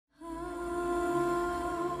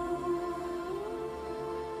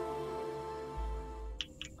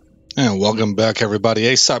And welcome back, everybody.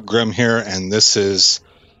 Aesop Grim here, and this is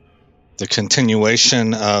the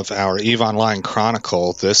continuation of our EVE Online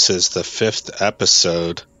Chronicle. This is the 5th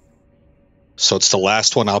episode, so it's the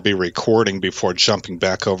last one I'll be recording before jumping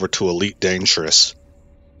back over to Elite Dangerous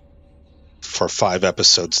for 5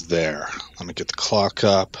 episodes there. Let me get the clock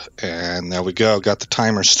up, and there we go. Got the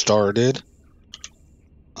timer started.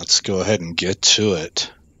 Let's go ahead and get to it.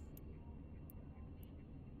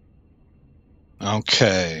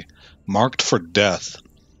 Okay, marked for death.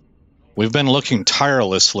 We've been looking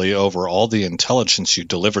tirelessly over all the intelligence you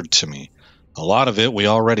delivered to me. A lot of it we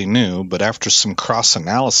already knew, but after some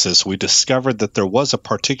cross-analysis, we discovered that there was a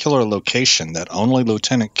particular location that only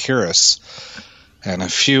Lieutenant Kiris and a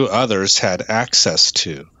few others had access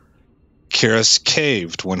to. Kiris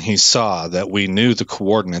caved when he saw that we knew the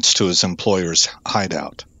coordinates to his employer's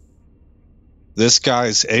hideout. This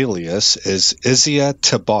guy's alias is Izia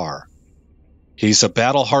Tabar. He's a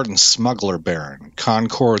battle-hardened smuggler baron.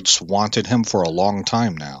 Concord's wanted him for a long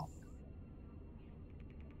time now.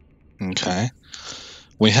 Okay.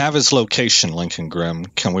 We have his location, Lincoln Grimm.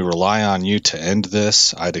 Can we rely on you to end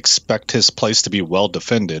this? I'd expect his place to be well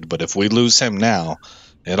defended, but if we lose him now,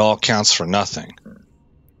 it all counts for nothing.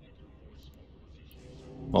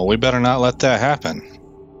 Well, we better not let that happen.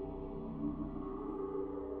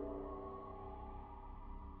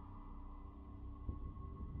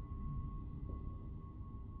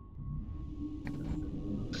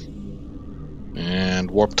 And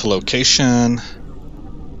warp to location.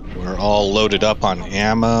 We're all loaded up on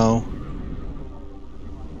ammo.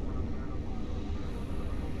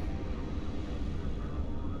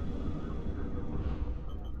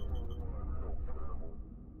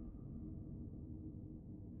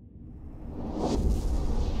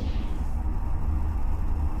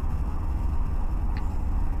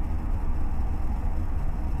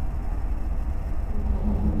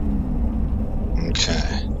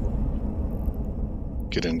 Okay.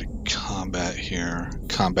 Get into combat here.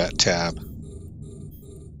 Combat tab.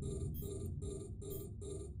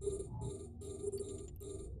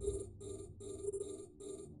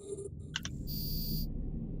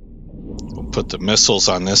 We'll put the missiles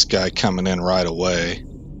on this guy coming in right away.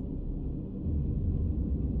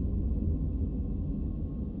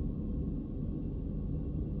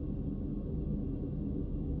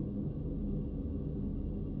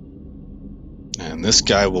 And this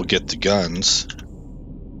guy will get the guns.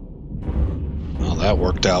 Well, that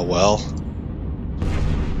worked out well.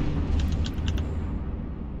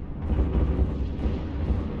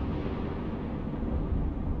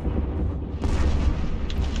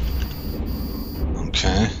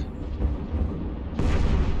 Okay.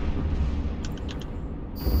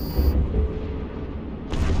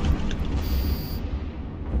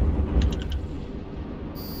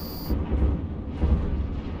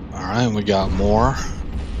 All right, we got more.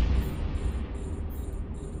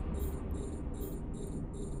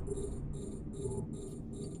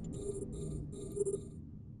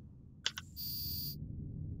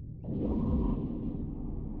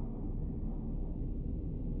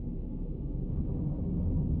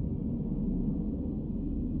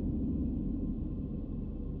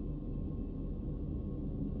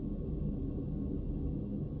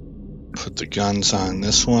 Put the guns on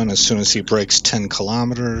this one as soon as he breaks 10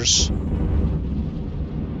 kilometers.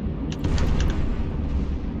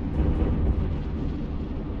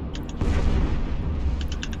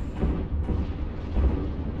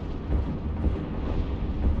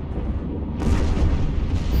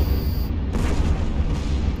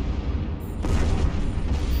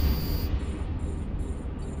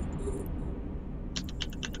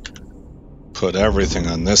 Put everything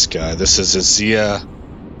on this guy. This is Izia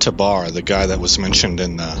Tabar, the guy that was mentioned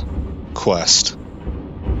in the quest.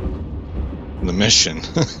 The mission.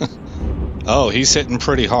 Oh, he's hitting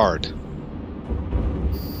pretty hard.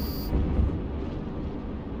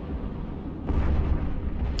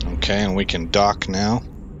 Okay, and we can dock now.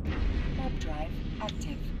 Warp drive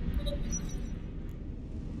active.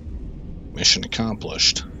 Mission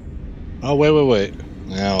accomplished. Oh, wait.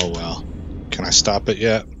 Oh, well. Can I stop it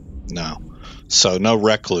yet? No. So, no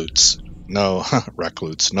wreck loots. No, wreck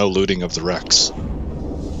loots. No looting of the wrecks.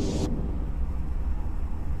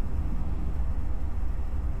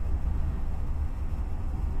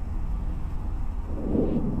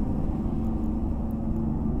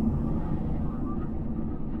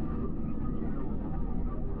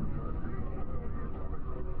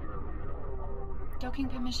 Docking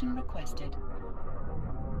permission requested.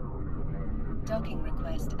 Docking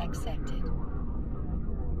request accepted.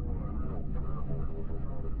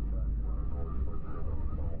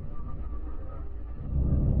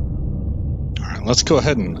 Alright, let's go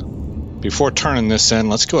ahead and Before turning this in,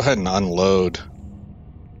 let's go ahead and unload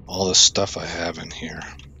all the stuff I have in here.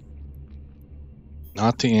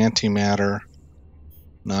 Not the antimatter,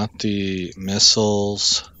 not the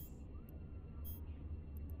missiles.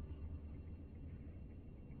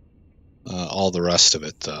 All the rest of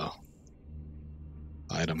it, though.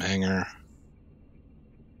 Item hanger.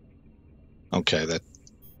 Okay,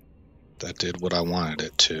 that did what I wanted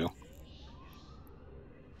it to.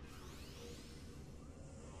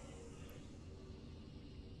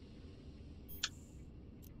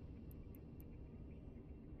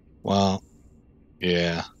 Well,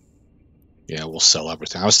 yeah. Yeah, we'll sell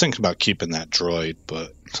everything. I was thinking about keeping that droid,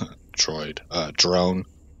 but drone.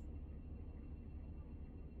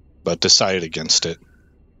 But decided against it.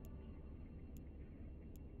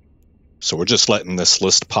 So we're just letting this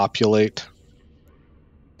list populate.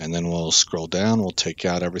 And then we'll scroll down, we'll take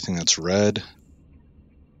out everything that's red.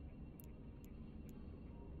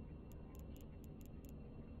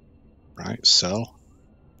 Right, sell.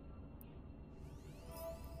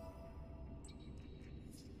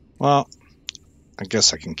 Well, I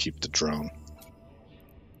guess I can keep the drone.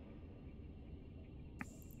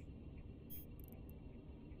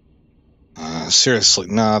 Seriously,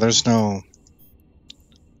 no, there's no...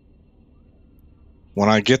 When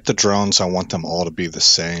I get the drones, I want them all to be the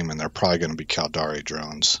same, and they're probably going to be Caldari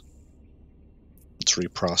drones. Let's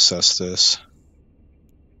reprocess this.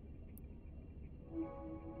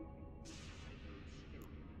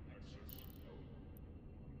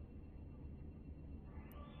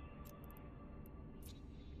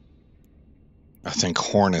 I think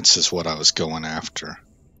Hornets is what I was going after.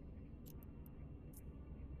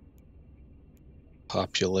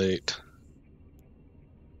 Populate.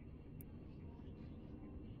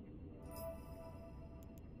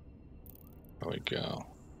 There we go.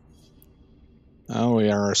 Now we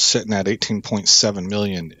are sitting at 18.7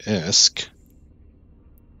 million ISK.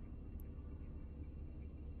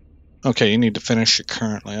 Okay, you need to finish it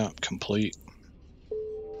currently up. Complete.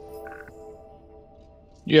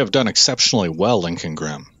 You have done exceptionally well, Lincoln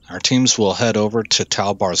Grimm. Our teams will head over to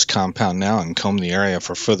Talbar's compound now and comb the area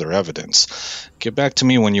for further evidence. Get back to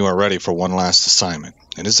me when you are ready for one last assignment.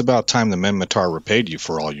 It is about time the Minmatar repaid you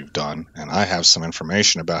for all you've done, and I have some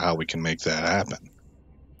information about how we can make that happen.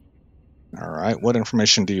 Alright, what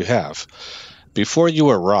information do you have? Before you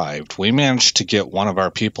arrived, we managed to get one of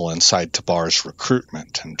our people inside Tabar's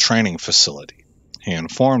recruitment and training facility. He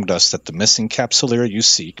informed us that the missing capsuleer you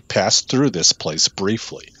seek passed through this place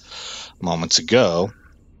briefly. Moments ago,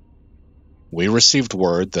 we received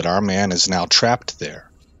word that our man is now trapped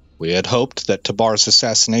there. We had hoped that Tabar's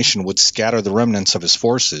assassination would scatter the remnants of his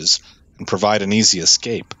forces and provide an easy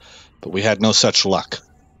escape, but we had no such luck.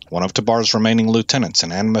 One of Tabar's remaining lieutenants,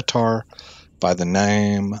 an animatar by the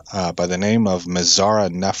name of Mizara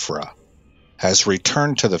Nefra, has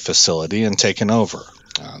returned to the facility and taken over.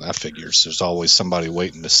 That figures. There's always somebody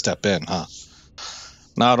waiting to step in, huh?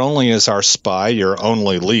 Not only is our spy your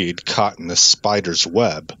only lead caught in this spider's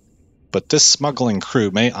web, but this smuggling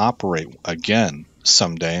crew may operate again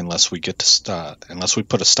someday unless we put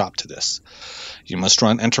a stop to this. You must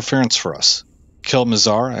run interference for us. Kill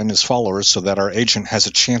Mizar and his followers so that our agent has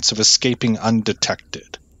a chance of escaping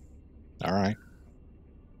undetected. All right.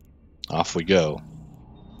 Off we go.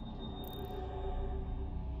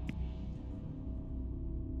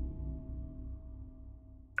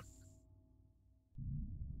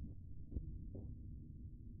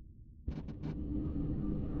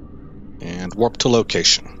 And warp to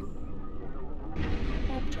location.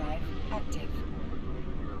 Warp drive active.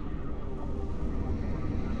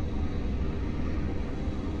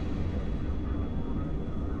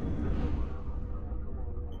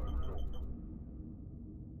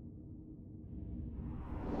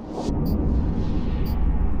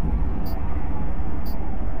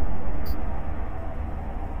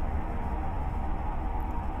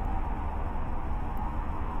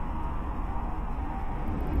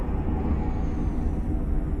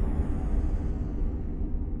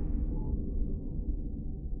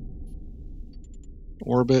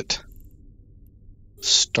 Orbit.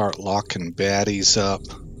 Start locking baddies up.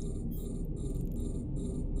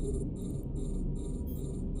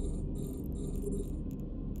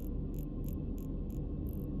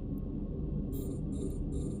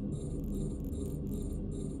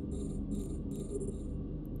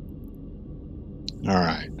 All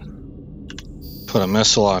right. Put a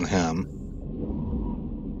missile on him.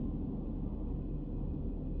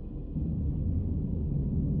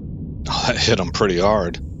 Oh, that hit him pretty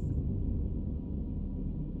hard.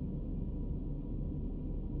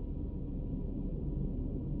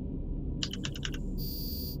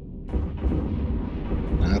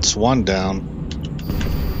 That's one down.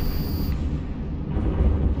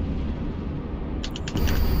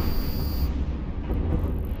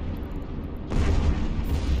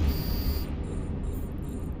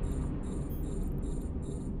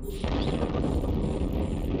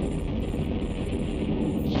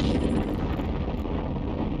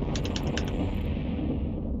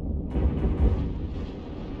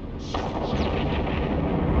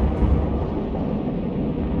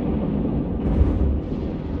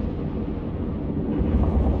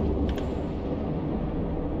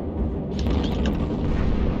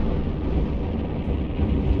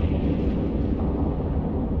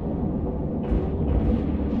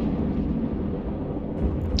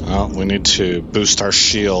 Oh, we need to boost our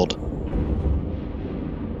shield.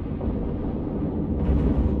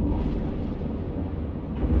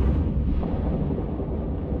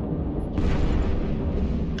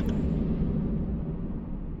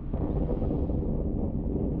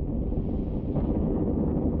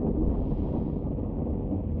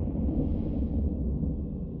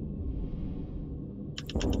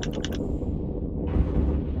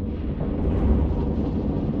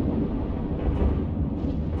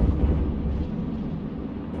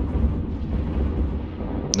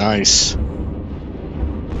 Nice.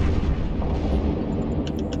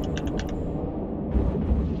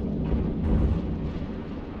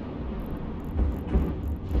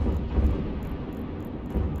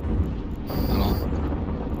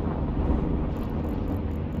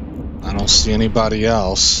 I don't see anybody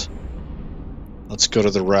else. Let's go to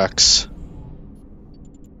the Rex.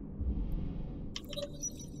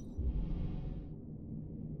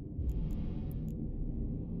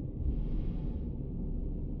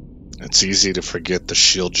 It's easy to forget the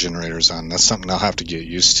shield generator's on. That's something I'll have to get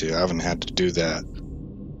used to. I haven't had to do that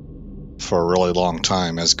for a really long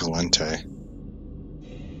time as Galente.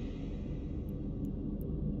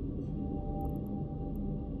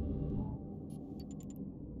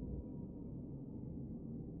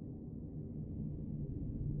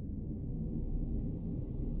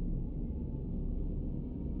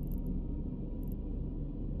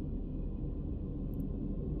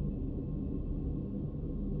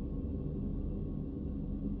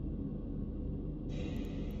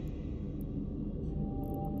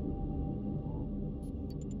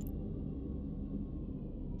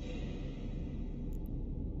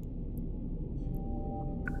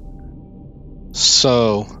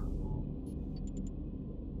 So,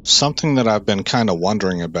 something that I've been kind of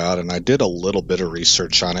wondering about, and I did a little bit of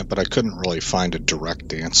research on it, but I couldn't really find a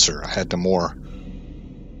direct answer. I had to more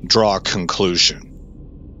draw a conclusion,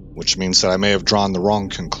 which means that I may have drawn the wrong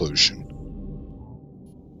conclusion.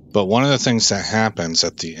 But one of the things that happens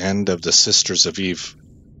at the end of the Sisters of EvE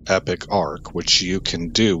epic arc, which you can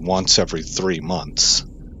do once every 3 months,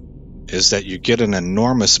 is that you get an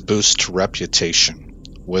enormous boost to reputation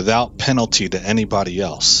without penalty to anybody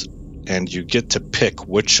else, and you get to pick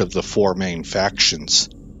which of the 4 main factions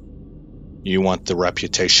you want the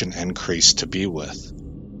reputation increase to be with.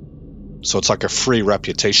 So it's like a free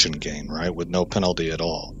reputation gain, right, with no penalty at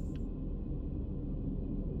all.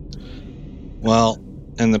 Well,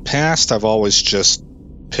 in the past I've always just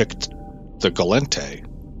picked the Galente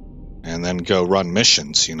and then go run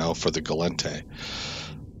missions, for the Galente.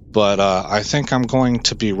 But I think I'm going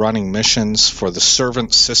to be running missions for the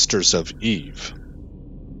Servant Sisters of EvE,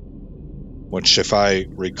 which, if I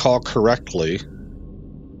recall correctly,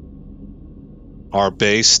 are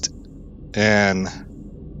based in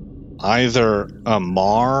either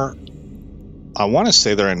Amar. I want to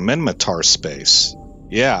say they're in Minmatar space.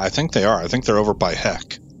 Yeah, I think they are. I think they're over by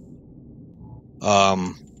Heck.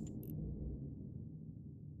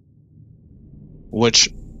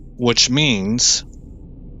 Which means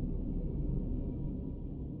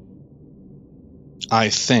I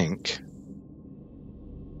think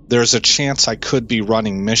there's a chance I could be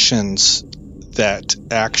running missions that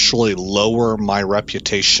actually lower my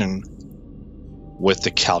reputation with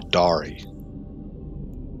the Caldari.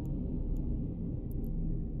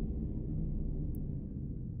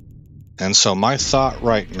 And so my thought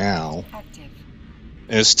right now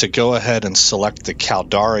is to go ahead and select the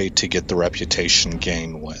Caldari to get the reputation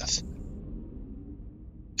gain with.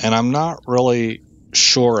 And I'm not really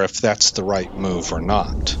sure if that's the right move or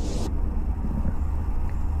not.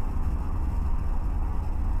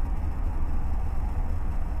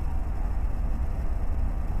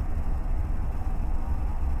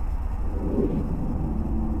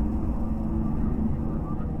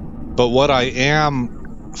 But what I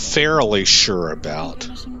am fairly sure about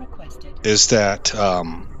is that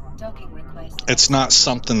it's not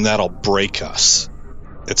something that'll break us.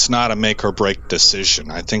 It's not a make or break decision.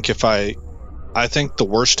 I think if I I think the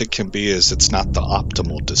worst it can be is it's not the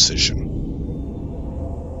optimal decision.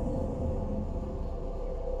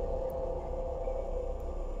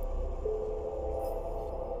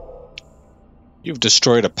 You've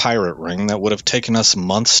destroyed a pirate ring that would have taken us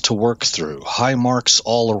months to work through. High marks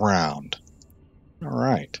all around. All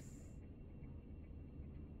right.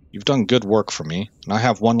 You've done good work for me, and I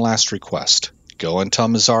have one last request. Go and tell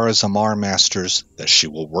Mizara's Amar masters that she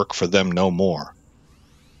will work for them no more.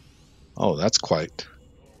 Oh, that's quite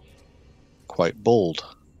bold.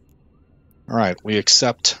 All right, we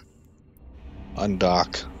accept.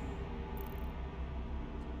 Undock.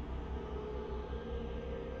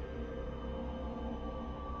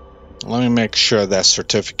 Let me make sure that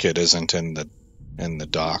certificate isn't in the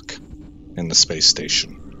dock, in the space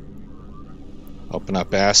station. Open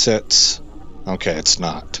up assets. Okay, it's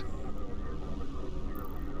not.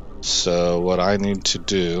 So what I need to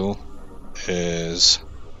do is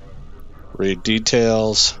read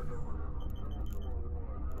details,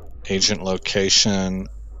 agent location,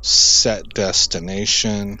 set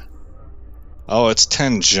destination. Oh, it's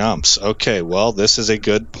 10 jumps. Okay, well, this is a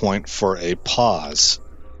good point for a pause.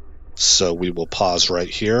 So we will pause right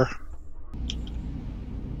here.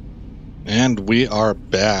 And we are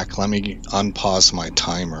back. Let me unpause my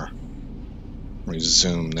timer.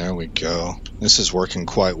 Resume. There we go. This is working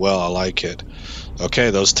quite well. I like it. Okay,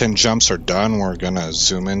 those 10 jumps are done. We're going to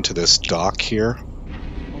zoom into this dock here.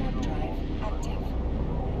 Warp drive active.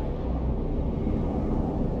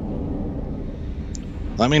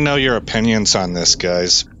 Let me know your opinions on this,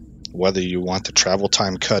 guys. Whether you want the travel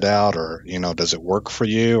time cut out, or, does it work for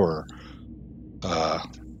you, or I'm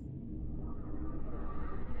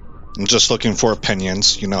just looking for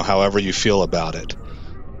opinions, however you feel about it.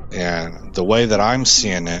 And the way that I'm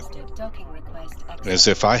seeing it is,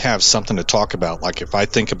 if I have something to talk about, like if I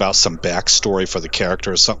think about some backstory for the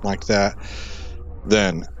character or something like that,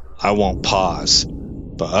 then I won't pause.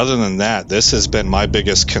 But other than that, this has been my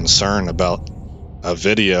biggest concern about a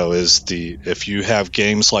video, is if you have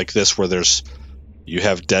games like this where you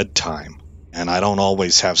have dead time, and I don't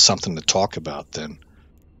always have something to talk about, then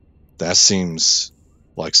that seems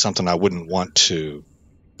like something I wouldn't want to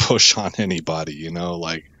push on anybody,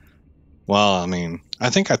 well, I mean,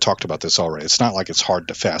 I think I talked about this already. It's not like it's hard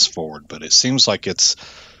to fast forward, but it seems like it's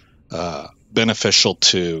beneficial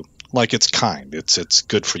to, like, it's kind. It's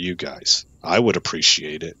good for you guys. I would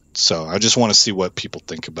appreciate it. So I just want to see what people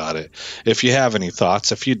think about it. If you have any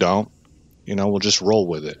thoughts, if you don't, we'll just roll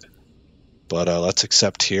with it. But let's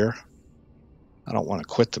accept here. I don't want to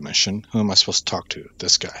quit the mission. Who am I supposed to talk to?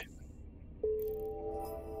 This guy.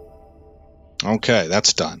 Okay,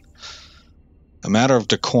 that's done. A matter of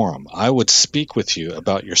decorum. I would speak with you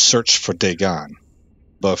about your search for Dagon.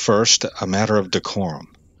 But first, a matter of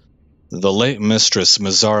decorum. The late mistress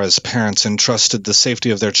Mizara's parents entrusted the safety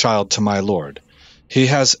of their child to my lord. He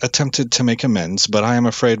has attempted to make amends, but I am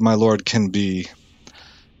afraid my lord can be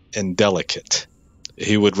indelicate.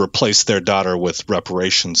 He would replace their daughter with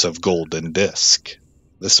reparations of gold and disc.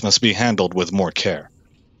 This must be handled with more care.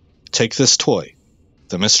 Take this toy.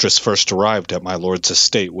 The mistress first arrived at my lord's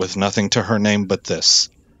estate with nothing to her name but this.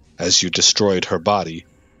 As you destroyed her body,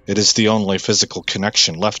 it is the only physical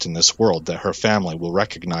connection left in this world that her family will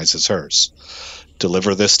recognize as hers.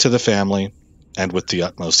 Deliver this to the family, and with the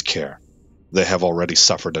utmost care. They have already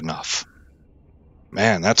suffered enough.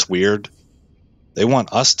 Man, that's weird. They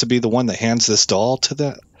want us to be the one that hands this doll to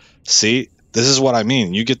them? See, this is what I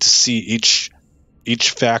mean. You get to see each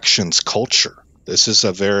faction's culture. This is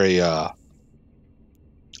a very...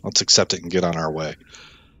 let's accept it and get on our way.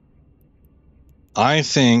 I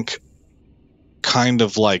think kind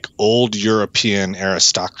of like old European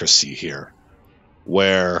aristocracy here,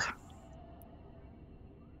 where...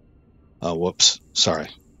 Oh, whoops. Sorry.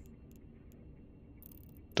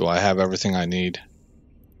 Do I have everything I need?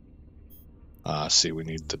 See, we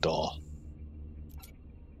need the doll.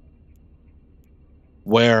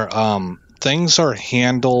 Where things are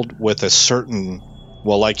handled with a certain,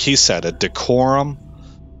 well, like he said, a decorum,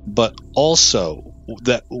 but also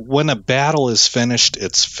that when a battle is finished,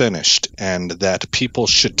 it's finished, and that people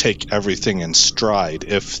should take everything in stride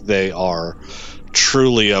if they are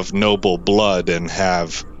truly of noble blood and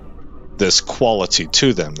have this quality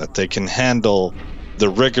to them, that they can handle the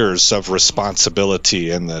rigors of responsibility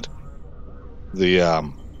and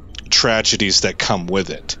the tragedies that come with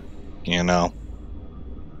it.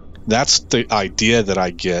 That's the idea that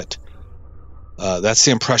I get. That's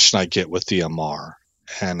the impression I get with the Amar.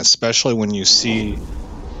 And especially when you see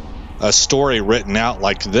a story written out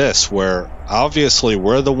like this, where obviously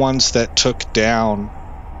we're the ones that took down,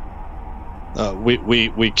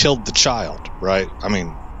 we killed the child, right? I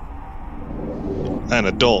mean, an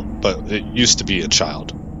adult, but it used to be a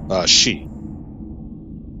child. She.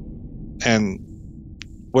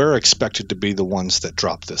 And we're expected to be the ones that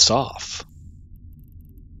drop this off.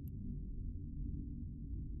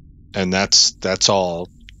 And that's all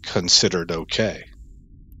considered okay.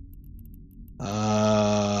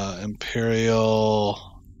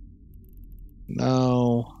 Imperial.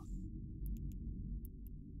 No.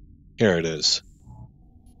 Here it is.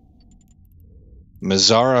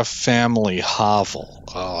 Mizara family hovel.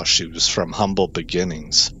 Oh, she was from humble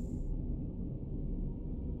beginnings.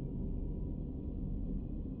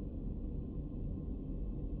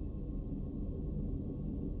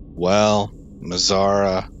 Well,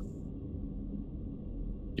 Mizara,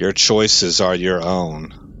 your choices are your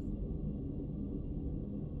own.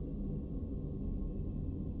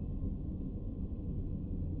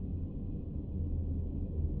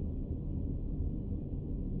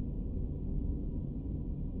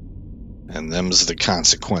 And them's the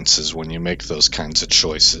consequences when you make those kinds of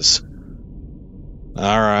choices.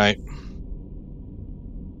 All right.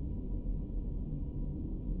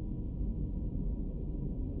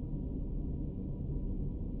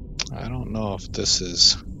 I don't know if this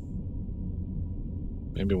is...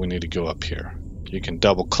 Maybe we need to go up here. You can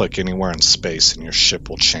double-click anywhere in space and your ship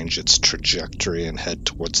will change its trajectory and head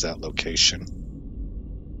towards that location.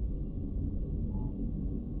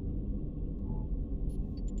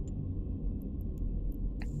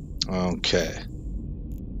 Okay.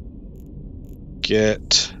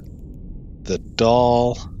 Get the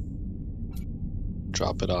doll,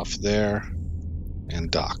 drop it off there, and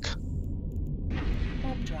dock.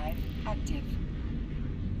 Warp drive active.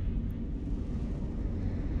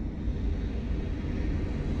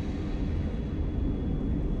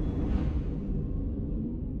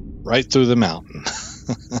 Right through the mountain.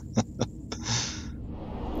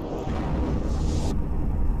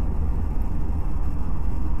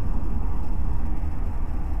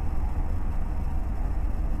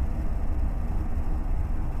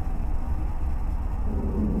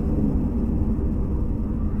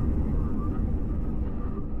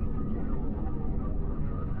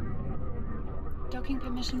 Docking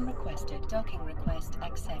permission requested. Docking request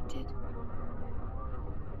accepted.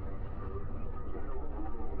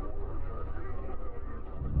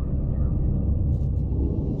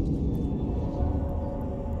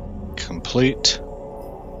 Complete.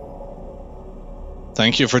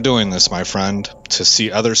 Thank you for doing this, my friend. To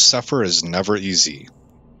see others suffer is never easy.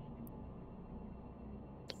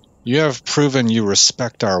 You have proven you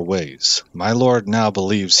respect our ways. My lord now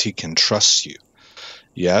believes he can trust you.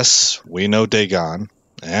 Yes, we know Dagon,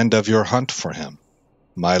 and of your hunt for him.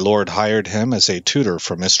 My lord hired him as a tutor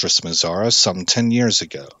for Mistress Mizara some 10 years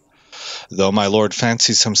ago. Though my lord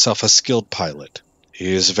fancies himself a skilled pilot,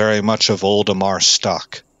 he is very much of old Amar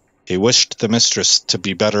stock. He wished the mistress to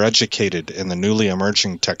be better educated in the newly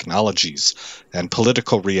emerging technologies and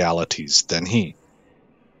political realities than he.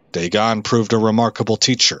 Dagon proved a remarkable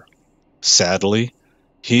teacher. Sadly,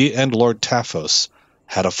 he and Lord Taphos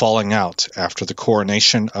had a falling out after the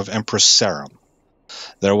coronation of Empress Sarum.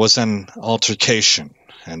 There was an altercation,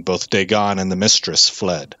 and both Dagon and the mistress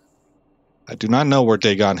fled. I do not know where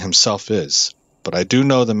Dagon himself is, but I do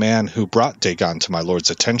know the man who brought Dagon to my lord's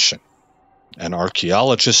attention. An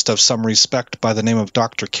archaeologist of some respect by the name of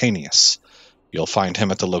Dr. Canius. You'll find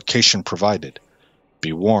him at the location provided.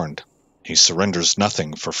 Be warned, he surrenders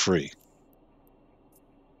nothing for free.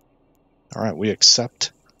 All right, we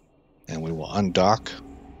accept, and we will undock.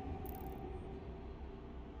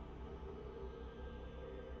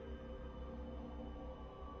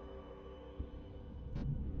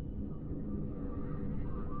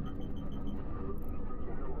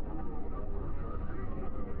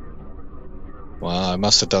 Well, I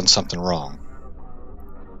must have done something wrong.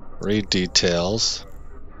 Read details.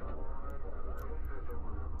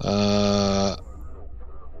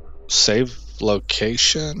 Save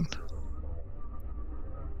location.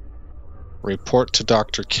 Report to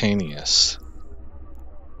Dr. Canius.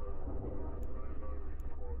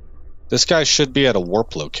 This guy should be at a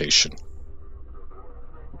warp location.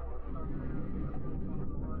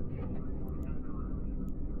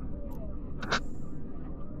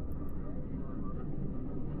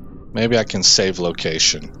 Maybe I can save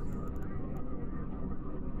location.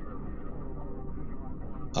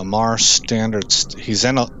 Amar Standard... he's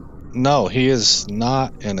in a... No, he is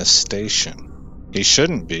not in a station. He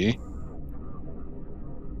shouldn't be.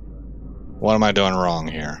 What am I doing wrong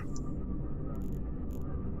here?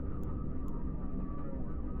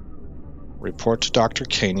 Report to Dr.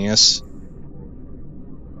 Canius.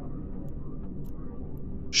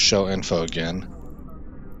 Show info again.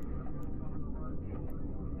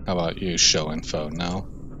 How about you, show info? No.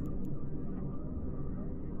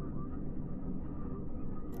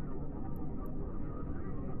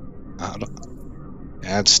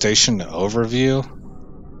 Add station to overview.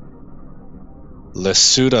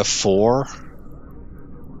 Lesuda 4.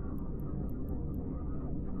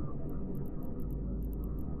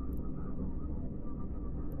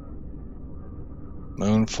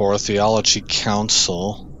 Moon 4 Theology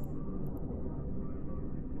Council.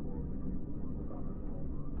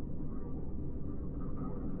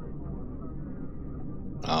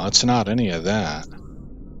 Oh, it's not any of that.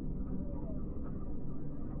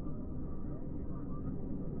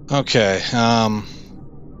 Okay, I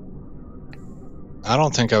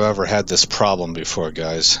don't think I've ever had this problem before,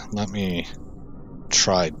 guys. Let me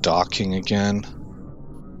try docking again.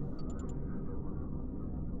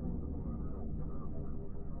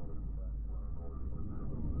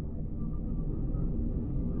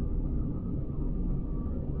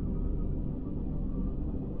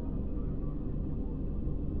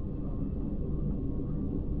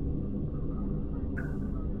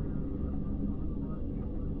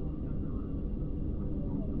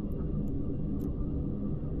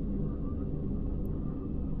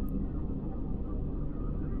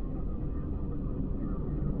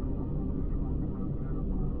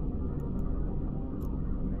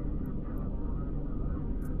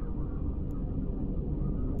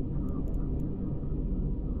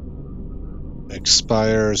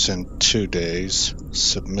 Expires in 2 days.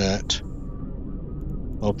 Submit.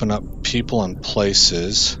 Open up people and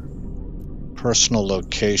places. Personal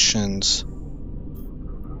locations.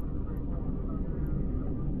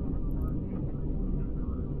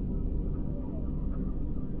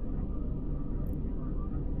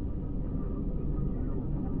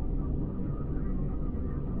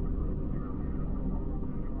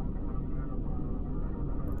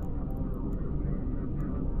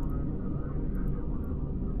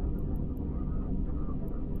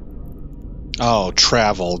 Oh,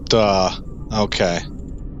 travel, duh. Okay.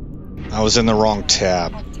 I was in the wrong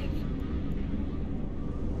tab.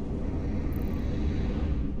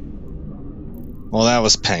 Well, that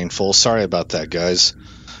was painful. Sorry about that, guys.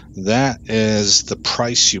 That is the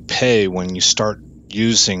price you pay when you start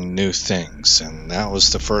using new things. And that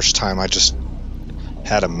was the first time I just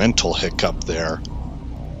had a mental hiccup there.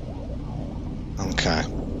 Okay.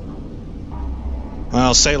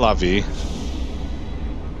 Well, c'est la vie.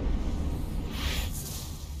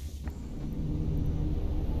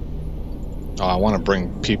 Oh, I want to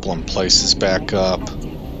bring people and places back up.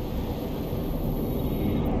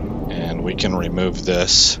 And we can remove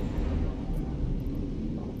this.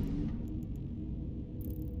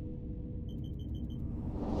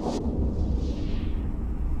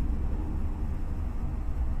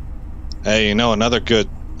 Hey, you know, another good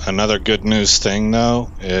news thing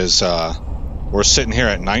though is we're sitting here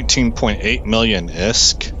at 19.8 million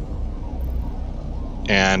ISK,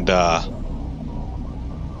 and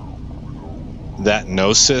that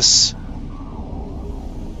Gnosis,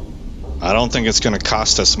 I don't think it's going to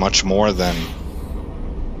cost us much more than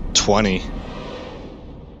 20.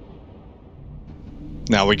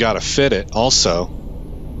 Now we got to fit it also,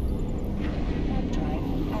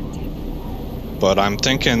 but I'm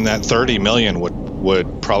thinking that 30 million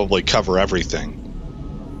would probably cover everything.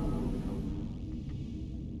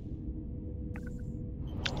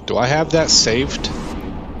 Do I have that saved?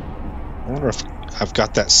 I wonder if I've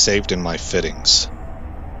got that saved in my fittings.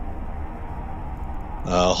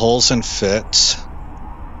 Holes and fits.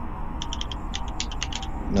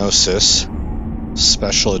 Gnosis.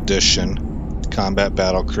 Special edition. Combat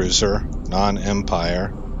battle cruiser.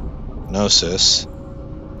 Non-Empire. Gnosis.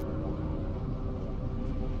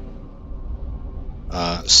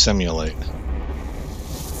 Simulate.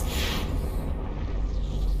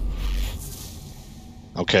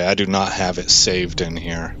 Okay, I do not have it saved in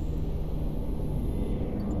here.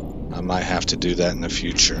 I might have to do that in the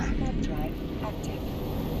future.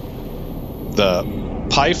 The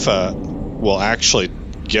PIFA will actually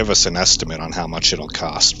give us an estimate on how much it'll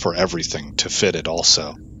cost for everything to fit it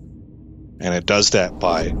also. And it does that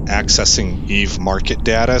by accessing EvE market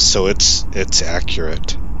data, so it's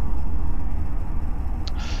accurate.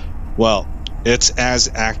 Well, it's as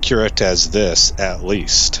accurate as this, at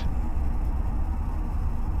least.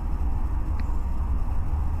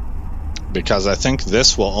 Because I think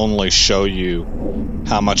this will only show you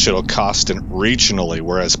how much it'll cost regionally,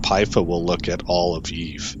 whereas PIFA will look at all of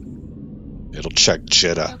EvE. It'll check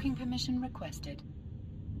JITA. Docking permission requested.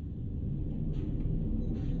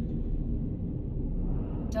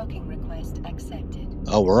 Docking request accepted.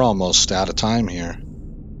 Oh, we're almost out of time here.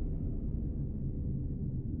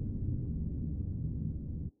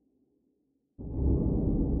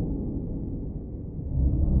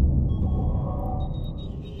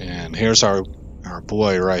 here's our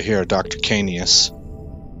boy right here, Dr. Canius.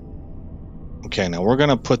 Okay, now we're going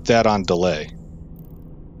to put that on delay.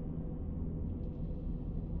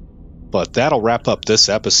 But that'll wrap up this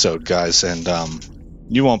episode, guys, and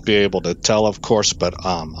you won't be able to tell, of course, but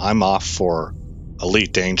I'm off for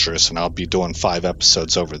Elite Dangerous, and I'll be doing 5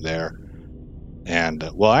 episodes over there. And,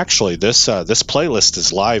 well, actually, this playlist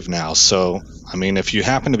is live now, so, I mean, if you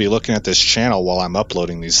happen to be looking at this channel while I'm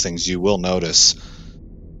uploading these things, you will notice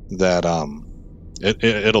that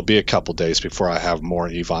it'll be a couple days before I have more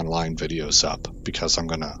EVE Online videos up, because I'm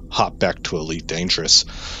going to hop back to Elite Dangerous.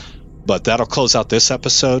 But that'll close out this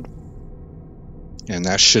episode, and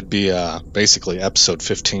that should be basically episode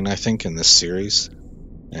 15, I think, in this series.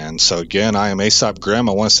 And so, again, I am Aesop Grimm.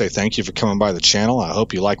 I want to say thank you for coming by the channel. I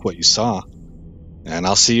hope you like what you saw. And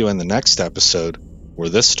I'll see you in the next episode, where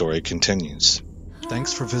this story continues.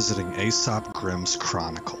 Thanks for visiting Aesop Grimm's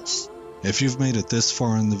Chronicles. If you've made it this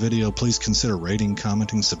far in the video, please consider rating,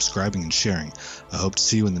 commenting, subscribing, and sharing. I hope to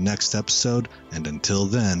see you in the next episode, and until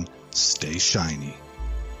then, stay shiny.